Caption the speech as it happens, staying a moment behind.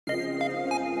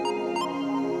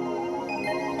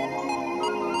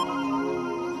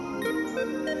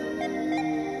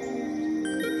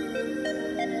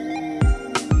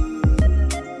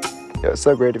Yeah, it's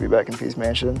so great to be back in Feast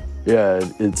Mansion. Yeah,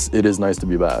 it is nice to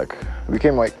be back. We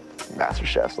became like master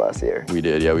chefs last year. We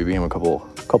did, yeah. We became a couple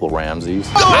Ramses.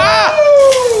 Ah!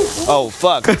 Oh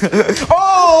fuck!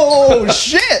 Oh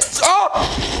shit! Oh!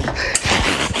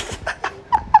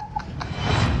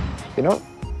 You know,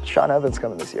 Sean Evans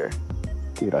coming this year.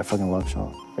 Dude, I fucking love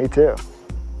Sean. Me too.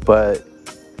 But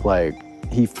like,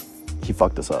 he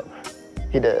fucked us up.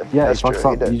 He did. Yeah, that's he fucked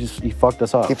true. us up. He fucked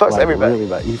us up. He fucks like, everybody. Really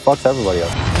bad. He fucks everybody up.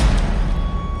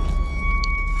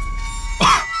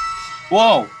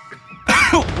 Whoa!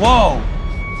 Whoa!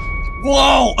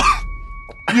 Whoa!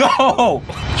 Yo!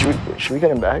 Should we get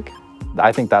him back?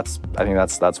 I think that's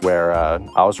where I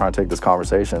was trying to take this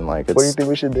conversation. Like, it's, What do you think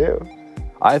we should do?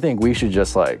 I think we should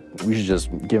just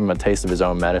give him a taste of his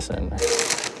own medicine.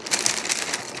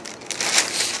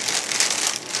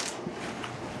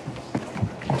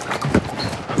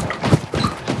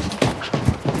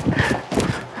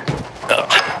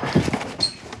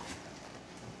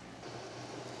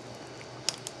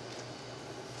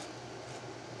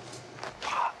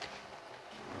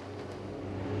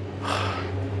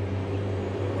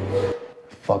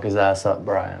 Fuck his ass up,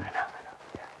 Brian.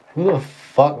 Who the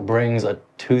fuck brings a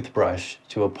toothbrush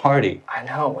to a party? I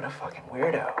know, what a fucking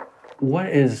weirdo. What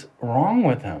is wrong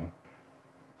with him?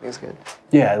 Looks good.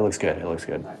 Yeah, it looks good. It looks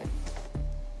good.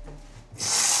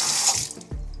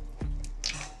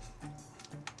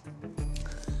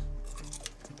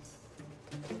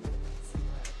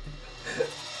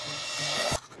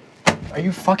 Are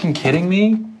you fucking kidding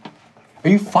me? Are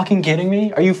you fucking kidding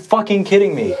me? Are you fucking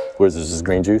kidding me? What is this? Is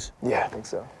green juice? Yeah, I think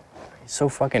so. He's so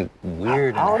fucking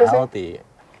weird How and old is he? healthy.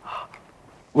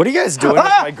 What are you guys doing with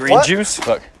my green What? juice?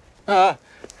 Look.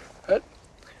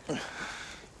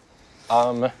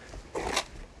 I'm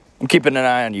keeping an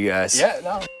eye on you guys. Yeah,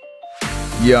 no.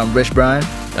 Yeah, I'm Rich Brian.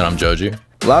 And I'm Joji.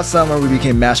 Last summer, we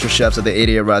became master chefs at the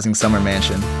 88 Rising Summer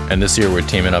Mansion. And this year we're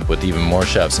teaming up with even more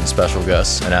chefs and special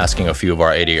guests and asking a few of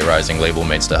our 88 Rising label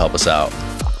mates to help us out.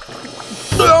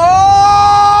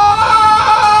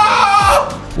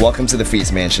 Welcome to the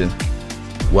Feast Mansion.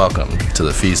 Welcome to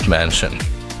the Feast Mansion.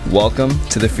 Welcome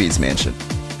to the Feast Mansion.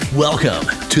 Welcome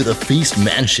to the Feast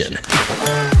Mansion.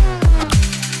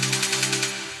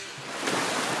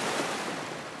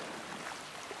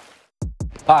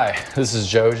 Hi, this is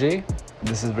Joji,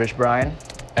 This is Rich Brian,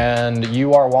 and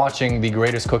you are watching the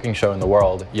greatest cooking show in the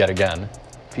world yet again.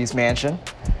 Feast Mansion.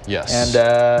 Yes.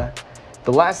 And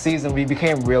the last season, we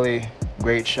became really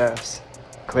great chefs.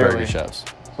 Clearly. Very good chefs.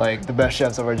 Like the best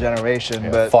chefs of our generation.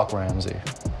 Yeah, but fuck Ramsay.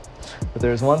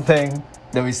 there's one thing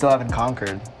that we still haven't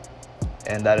conquered,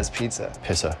 and that is pizza.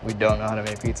 Pizza. We don't know how to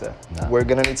make pizza. No. We're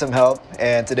gonna need some help,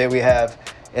 and today we have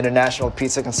international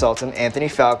pizza consultant Anthony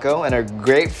Falco and our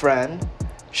great friend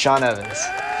Sean Evans.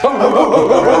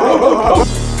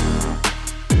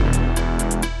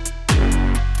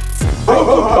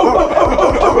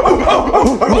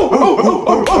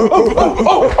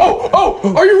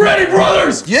 Are you ready,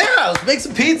 brothers? Yeah, let's make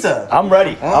some pizza. I'm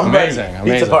ready. I'm Amazing,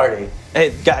 ready. Pizza party.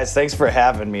 Hey guys, thanks for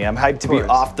having me. I'm hyped to be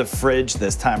off the fridge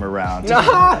this time around.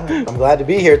 I'm glad to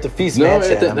be here at the Feast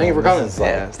Mansion. thank you for coming.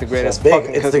 Yeah, it's the greatest big-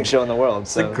 fucking it's cooking the- show in the world.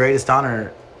 It's the greatest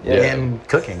honor in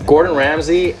cooking. Gordon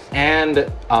Ramsay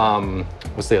and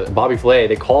Bobby Flay,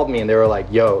 they called me and they were like,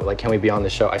 yo, like, can we be on the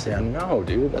show? I said, no,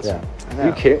 dude, that's, are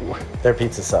you kidding? Their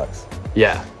pizza sucks.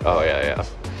 Yeah, oh yeah.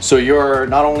 So you're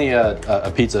not only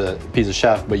a pizza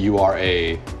chef, but you are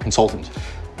a consultant.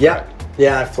 Yeah.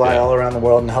 Yeah, I fly Yeah. all around the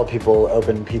world and help people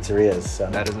open pizzerias. So.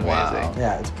 That is amazing. Wow.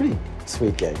 Yeah, it's a pretty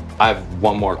sweet gig. I have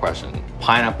one more question.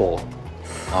 Pineapple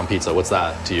on pizza, what's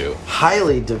that to you?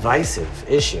 Highly divisive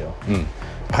issue.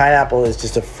 Pineapple is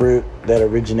just a fruit that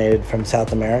originated from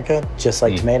South America, just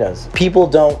like tomatoes. People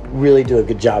don't really do a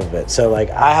good job of it. So like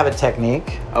I have a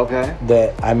technique Okay.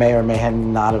 that I may or may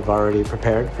not have already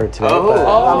prepared for today. Oh. But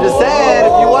I'm just saying,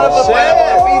 if you want to put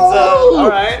pineapple on pizza, all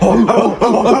right.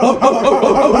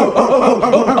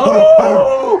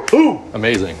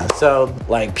 Amazing. So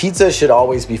like pizza should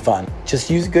always be fun. Just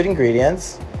use good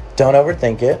ingredients, don't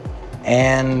overthink it,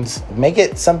 and make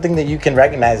it something that you can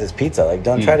recognize as pizza. Like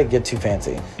don't try to get too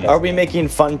fancy. Are we making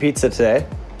fun pizza today?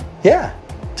 Yeah,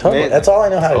 totally. Amazing. That's all I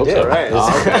know how to do. Right.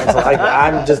 It's like,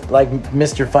 I'm just like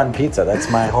Mr. Fun Pizza. That's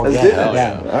my whole Let's game. do it.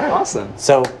 Yeah. All right. Awesome.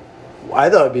 So I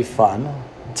thought it'd be fun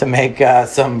to make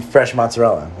some fresh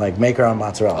mozzarella, like make our own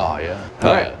mozzarella. Oh yeah.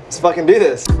 All right. Let's fucking do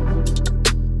this.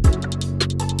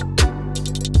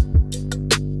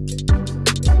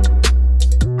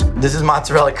 This is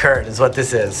mozzarella curd is what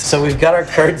this is. So we've got our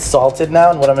curds salted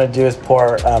now, and what I'm gonna do is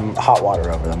pour hot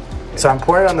water over them. So I'm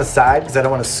pouring it on the side because I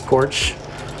don't want to scorch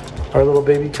our little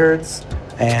baby curds.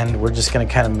 And we're just gonna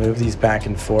kind of move these back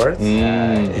and forth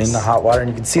in the hot water, and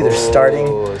you can see they're starting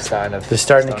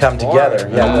to come together.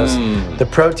 Yeah, the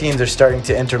proteins are starting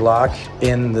to interlock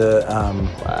in the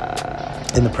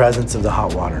presence of the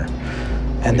hot water.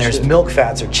 And there's milk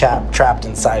fats are trapped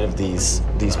inside of these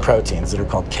proteins that are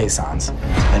called caisons,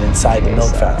 and inside the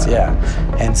milk fats, yeah.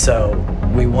 And so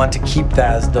we want to keep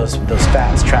those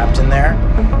fats trapped in there.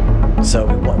 So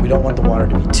we don't want the water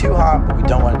to be too hot, but we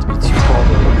don't want it to be too cold,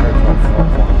 or the curd won't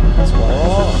form as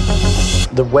well.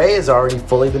 The whey has already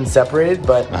fully been separated,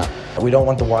 but we don't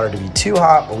want the water to be too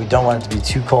hot, but we don't want it to be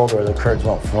too cold, or the curds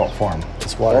won't form.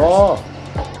 This water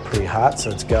is pretty hot, so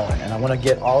it's going. And I want to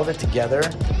get all of it together,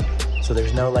 so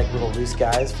there's no like little loose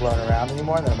guys floating around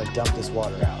anymore. And then I'm gonna dump this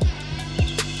water out.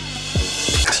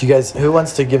 So you guys, who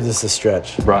wants to give this a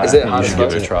stretch? Brian, is it hot? Give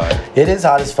it a try. It is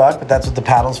hot as fuck, but that's what the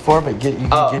paddle's for. But you can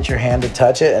get your hand to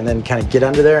touch it, and then kind of get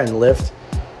under there and lift.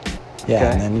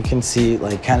 Yeah, and then you can see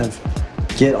like kind of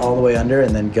get all the way under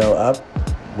and then go up.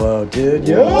 Whoa, dude!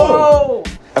 Whoa!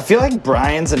 I feel like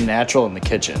Brian's a natural in the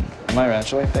kitchen. Am I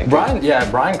actually? Thank you.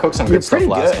 Brian cooked some good stuff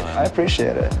last time. I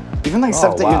appreciate it. Even like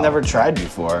stuff that you've never tried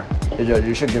before. Hey, Joe,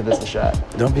 you should give this a shot.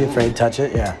 Don't be afraid, touch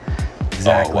it. Yeah,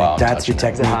 exactly. Wow, that's your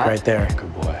technique right there.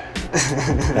 Good boy.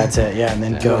 That's it. Yeah, and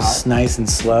then goes nice and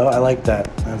slow. I like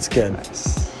that. That's good.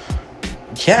 Nice.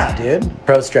 Yeah, dude.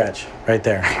 Pro stretch right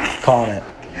there. Calling it.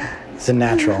 It's a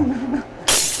natural.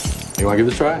 You want to give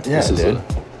it a try? Yeah, this is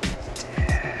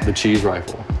the cheese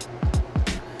rifle.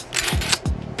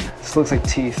 This looks like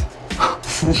teeth.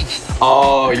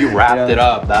 Oh, you wrapped it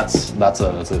up. That's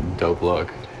a dope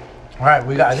look. All right,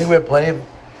 I think we have plenty of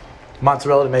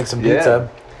mozzarella to make some pizza.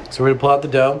 So we're gonna pull out the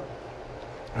dough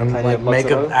and like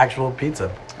make an actual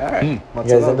pizza. All right. You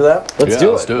guys into that? Let's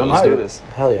do it. Let's do this.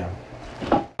 Hell yeah.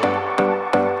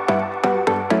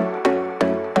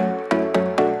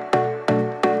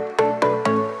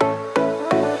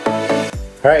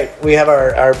 All right, we have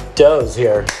our doughs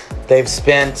here. They've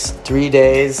spent 3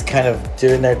 days kind of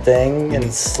doing their thing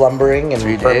and slumbering and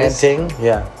fermenting.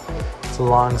 Yeah, it's a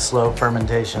long, slow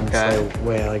fermentation. That's the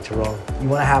way I like to roll. You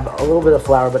want to have a little bit of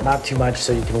flour, but not too much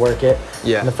so you can work it.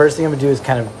 Yeah. And the first thing I'm gonna do is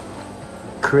kind of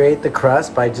create the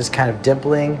crust by just kind of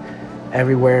dimpling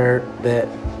everywhere that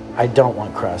I don't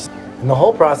want crust. In the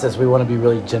whole process, we want to be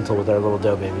really gentle with our little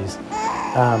dough babies.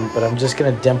 But I'm just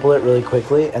gonna dimple it really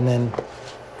quickly and then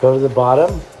go to the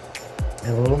bottom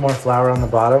and a little more flour on the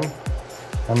bottom.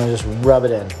 I'm gonna just rub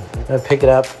it in. I'm gonna pick it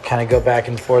up, kind of go back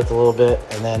and forth a little bit,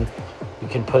 and then you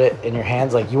can put it in your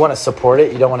hands. Like you want to support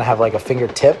it. You don't want to have like a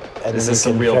fingertip. And This then is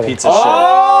some real try to- pizza shit.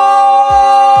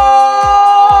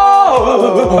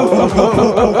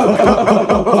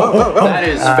 That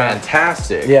is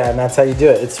fantastic. Yeah, and that's how you do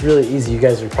it. It's really easy. You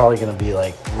guys are probably gonna be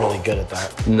like really good at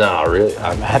that. No, really.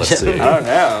 Let's see. I don't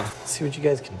know. Let's see what you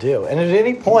guys can do. And at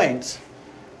any point,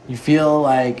 you feel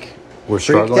like We're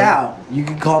freaked struggling? out, you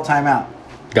can call timeout.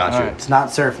 Got you. It's not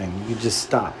surfing. You can just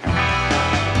stop.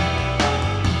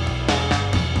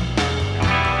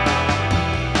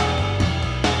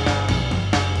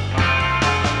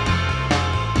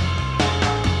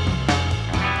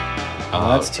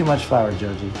 That's too much flour,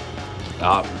 Joji.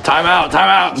 Time out.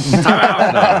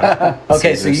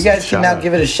 Okay, so you guys can now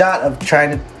give it a shot of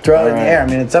trying to throw it in the air. I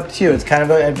mean, it's up to you. It's kind of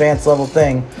an advanced level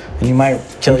thing, and you might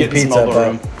kill your pizza.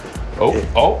 But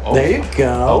Oh. there you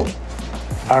go.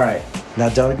 All right, now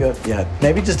don't go. Yeah,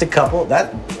 maybe just a couple.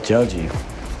 That Joji,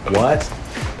 what?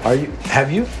 Are you?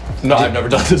 Have you? No, I've never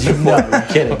done this before. No, you're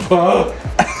kidding.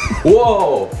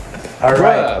 Whoa. All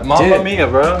right, Mamma mia,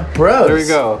 bro. Bros. There we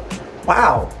go.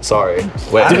 Wow. Sorry.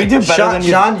 Wait. Did we do better Sean, than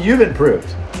you? Sean, you've improved.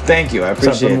 Thank you. I So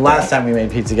appreciate from that. last time we made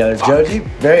pizza together, Joji,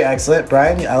 very excellent.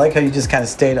 Brian, I like how you just kind of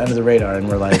stayed under the radar and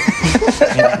we're like,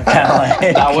 kind of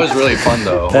like. That was really fun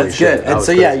though. Holy That's shit, good. that And was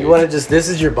so yeah, crazy. you want to just, this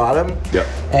is your bottom. Yep.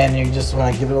 And you just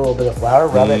want to give it a little bit of flour,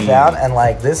 rub it down, and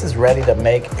like this is ready to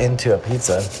make into a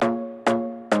pizza.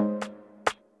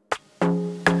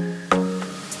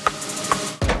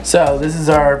 So this is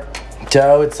our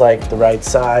dough. It's like the right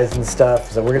size and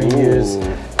stuff. So we're gonna use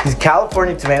these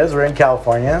California tomatoes. We're in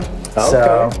California,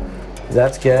 so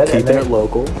that's good. Keeping it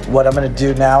local. What I'm gonna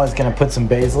do now is gonna put some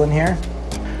basil in here.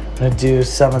 I'm gonna do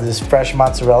some of this fresh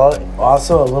mozzarella.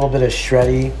 Also a little bit of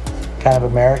shreddy, kind of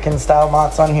American style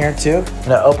mozz on here too. I'm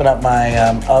gonna open up my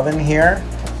oven here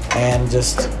and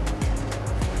just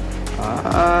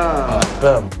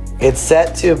boom. It's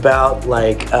set to about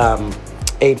like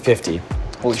 850.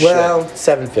 Holy well,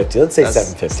 750. Let's say That's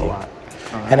 750. a lot.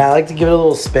 And I like to give it a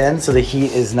little spin so the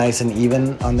heat is nice and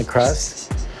even on the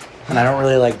crust. And I don't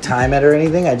really like time it or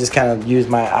anything. I just kind of use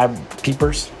my eye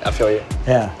peepers. I feel you.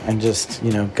 Yeah, and just,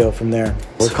 you know, go from there.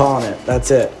 We're calling it.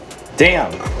 That's it.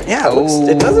 Damn. Yeah, it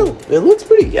looks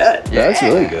pretty good. Yeah, that's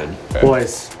really good.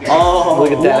 Boys,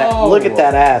 look at that. Look at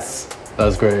that ass. That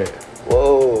was great.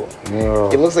 Whoa.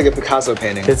 It looks like a Picasso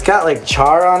painting. It's got like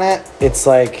char on it. It's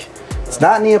like, it's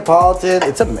not Neapolitan.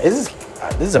 This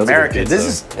is American.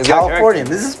 This is Californian.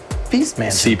 This is Feast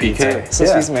Mansion CPK. pizza. This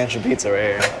is Feast Mansion pizza right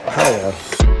here. Hell yeah.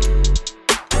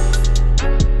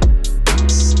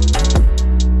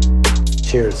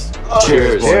 Cheers. Oh,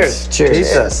 Cheers. Cheers. Cheers.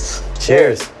 Pizza.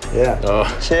 Cheers. Yeah.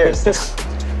 Oh. Cheers.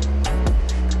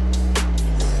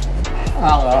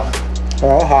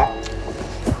 Oh, hot.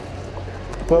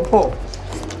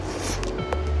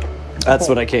 That's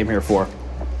what I came here for.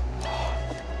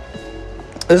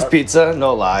 This pizza,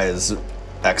 no lie, is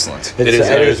excellent. It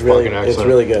is really, fucking excellent. It's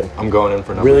really good. I'm going in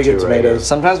for number Really 2 good tomatoes. right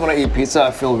Sometimes when I eat pizza,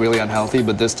 I feel really unhealthy,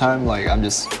 but this time, like, I'm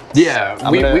just... here. Yeah,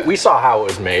 we saw how it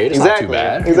was made. It's not too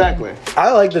bad. Exactly.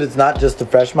 I like that it's not just the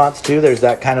fresh mozz too. There's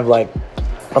that kind of like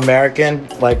American,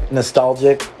 like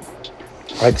nostalgic,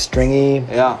 like stringy,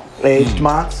 aged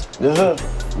mozz. This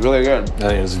is really good. I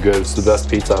think it's good. It's the best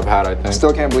pizza I've had, I think.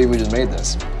 Still can't believe we just made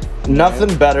this.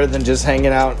 Nothing better than just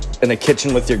hanging out in a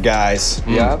kitchen with your guys.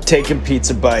 Yeah. Taking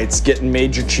pizza bites, getting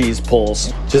major cheese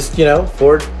pulls. Just, you know,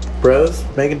 4 bros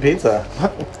making pizza.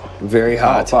 Very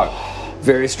hot. fuck.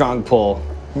 Very strong pull.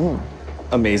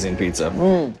 Amazing pizza.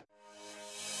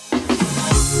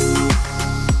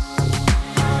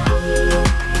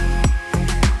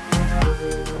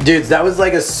 Dudes, that was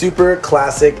like a super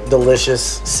classic,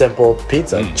 delicious, simple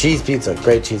pizza. Cheese pizza,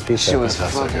 great cheese pizza. She was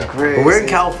fucking great. But we're in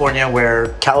California where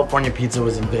California pizza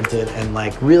was invented and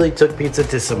like really took pizza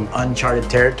to some uncharted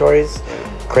territories.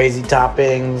 Crazy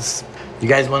toppings. You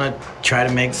guys want to try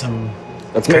to make some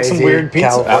Let's make some crazy weird pizza.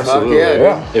 California- Absolutely.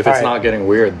 Yeah. If it's All right. not getting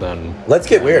weird, then Let's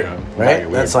get weird, Yeah, right? get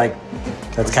weird.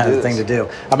 That's kind of the thing to do.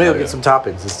 I'm gonna go get some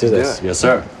toppings. Let's do this. yes,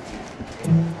 sir.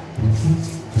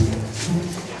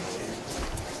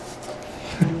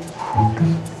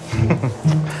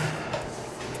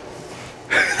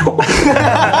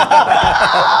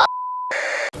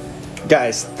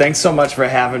 Guys, thanks so much for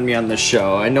having me on the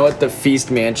show. I know at the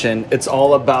Feast Mansion, it's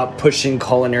all about pushing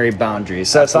culinary boundaries.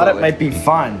 So I thought it might be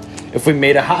fun if we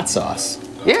made a hot sauce.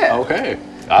 Yeah. Okay.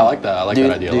 I like that. I like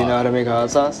that idea a Do you lot. know how to make a hot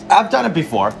sauce? I've done it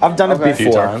before. A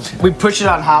few times. We push it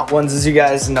on hot ones, as you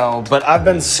guys know, but I've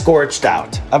been scorched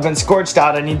out. I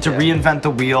need to reinvent the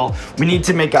wheel. We need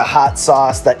to make a hot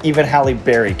sauce that even Halle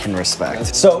Berry can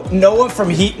respect. So Noah from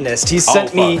Heatonist, he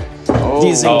sent me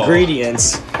these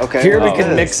ingredients. Okay. Here we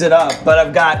can mix it up, but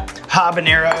I've got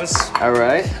habaneros. All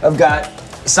right. I've got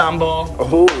sambal.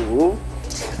 Ooh.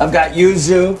 I've got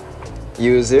yuzu.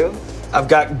 Yuzu. I've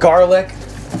got garlic.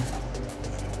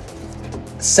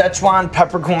 Szechuan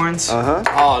peppercorns.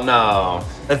 Oh no.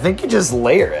 I think you just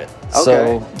layer it. Okay.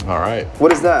 So All right.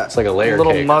 What is that? It's like a layer a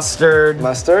little cake. mustard.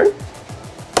 Mustard?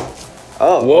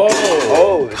 Oh. Whoa.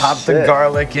 Oh, Pop the shit.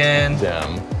 garlic in.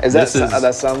 Damn. Is that This that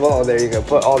sambal? Oh, there you go.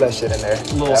 Put all that shit in there.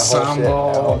 Little that whole shit,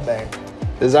 sambal. that whole thing.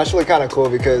 This is actually kind of cool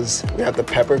because we have the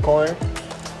peppercorn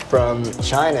from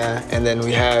China, and then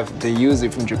we have the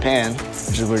yuzu from Japan,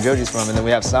 which is where Joji's from, and then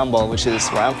we have sambal, which is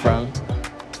where I'm from.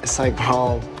 It's like we're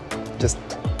all just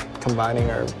combining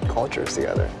our cultures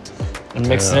together, And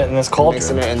mixing it in this cauldron.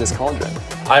 mixing it in this cauldron.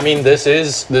 I mean, this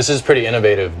is pretty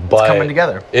innovative, but coming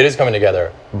together. It is coming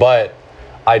together, but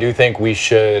I do think we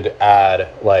should add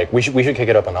we should kick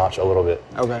it up a notch a little bit.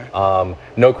 Okay.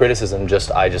 No criticism,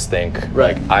 I just think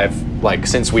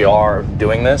since we are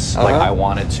doing this, I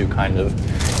wanted to kind of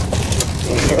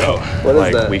What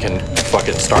is that? we can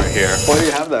fucking start here. Why do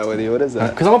you have that with you? What is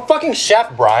that? Cause I'm a fucking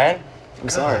chef, Brian. I'm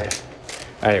sorry.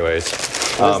 Anyways,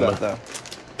 What is that though?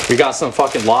 we got some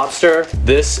fucking lobster.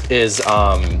 This is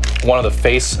one of the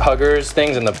face huggers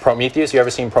things in the Prometheus. You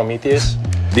ever seen Prometheus?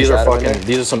 These are that over there?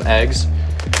 these are some eggs.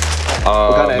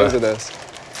 What kind of eggs are those?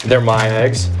 They're my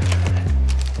eggs.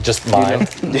 Just mine.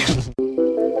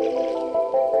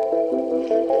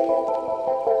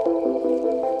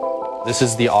 This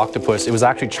is the octopus. It was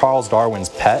actually Charles Darwin's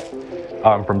pet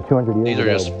from 200 years ago. These are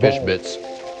just fish bits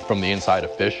from the inside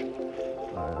of fish.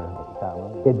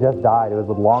 It just died. It was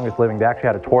the longest living. They actually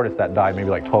had a tortoise that died maybe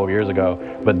like 12 years ago.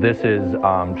 But this is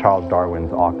Charles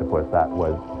Darwin's octopus that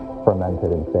was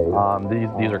fermented and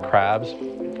saved. These are crabs.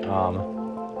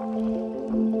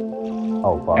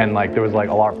 And there was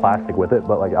a lot of plastic with it,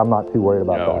 but I'm not too worried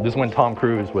about that. This is when Tom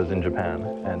Cruise was in Japan,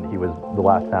 and he was the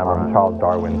last time on Charles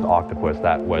Darwin's octopus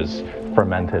that was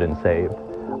fermented and saved.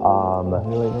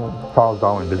 Charles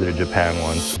Darwin visited Japan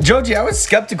once. Joji, I was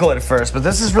skeptical at first, but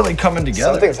this is really coming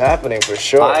together. Something's happening for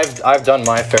sure. I've done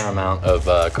my fair amount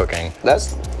of cooking.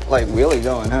 That's like really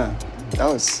going, huh? That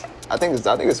was. I think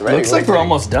it's ready. Looks like we're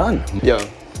almost done. Yo,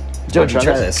 Joji,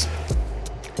 try this.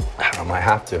 I might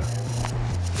have to.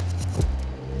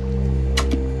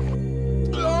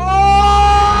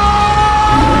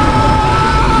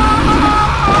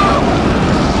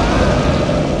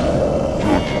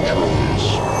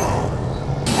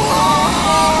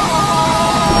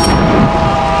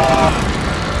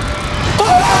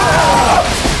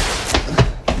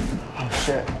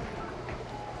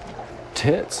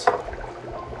 Tits.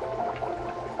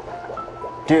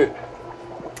 Dude,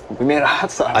 we made a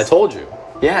hot sauce. I told you.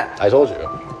 Yeah. I told you.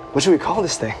 What should we call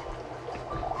this thing?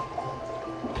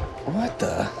 What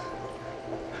the?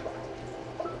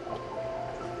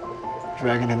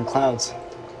 Dragon in the clouds.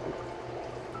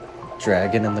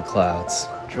 Dragon in the clouds.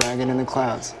 Dragon in the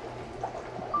clouds.